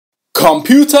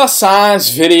Computer science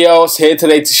videos here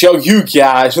today to show you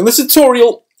guys in this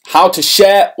tutorial how to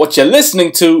share what you're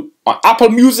listening to on Apple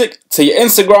Music to your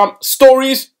Instagram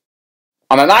stories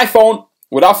on an iPhone.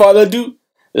 Without further ado,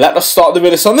 let us start the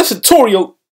video. So in this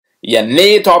tutorial, you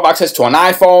need to have access to an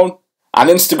iPhone, an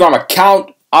Instagram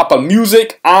account, Apple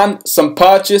Music, and some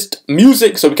purchased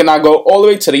music. So we can now go all the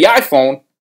way to the iPhone,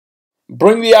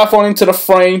 bring the iPhone into the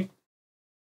frame,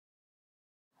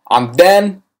 and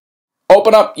then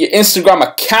open up your Instagram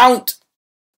account.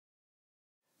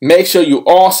 Make sure you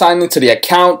are signed into the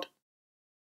account.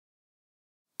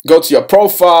 Go to your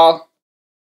profile.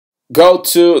 Go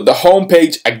to the home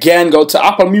page. Again, go to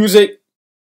Apple Music.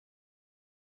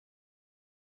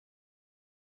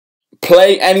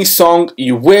 Play any song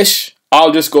you wish.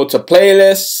 I'll just go to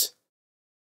playlists.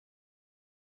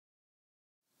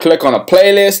 Click on a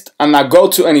playlist and now go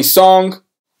to any song.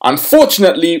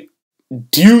 Unfortunately,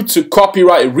 due to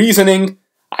copyright reasoning,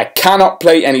 I cannot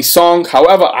play any song.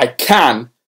 However, I can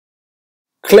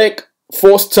click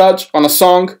force touch on a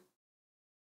song,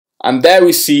 and there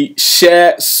we see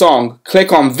share song.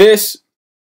 Click on this,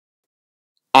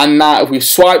 and now if we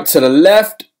swipe to the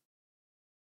left,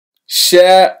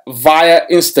 share via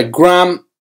Instagram,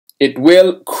 it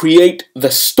will create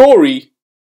the story,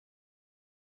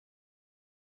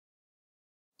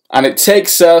 and it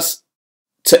takes us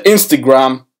to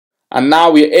Instagram. And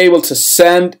now we're able to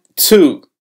send to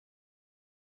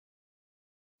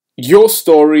your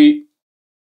story.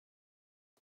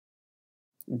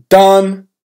 Done.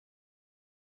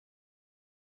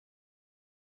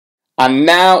 And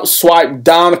now swipe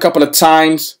down a couple of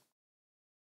times.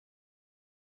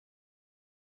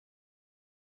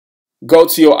 Go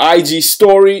to your IG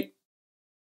story.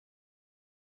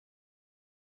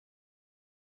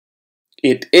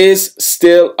 It is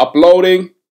still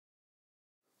uploading.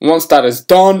 Once that is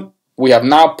done, we have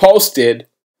now posted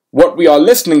what we are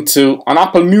listening to on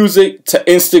Apple Music to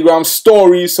Instagram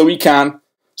stories, so we can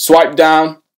swipe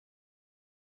down,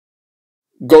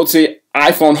 go to the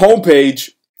iPhone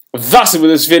homepage. That's it with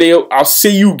this video. I'll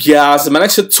see you guys in my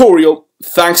next tutorial.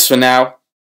 Thanks for now.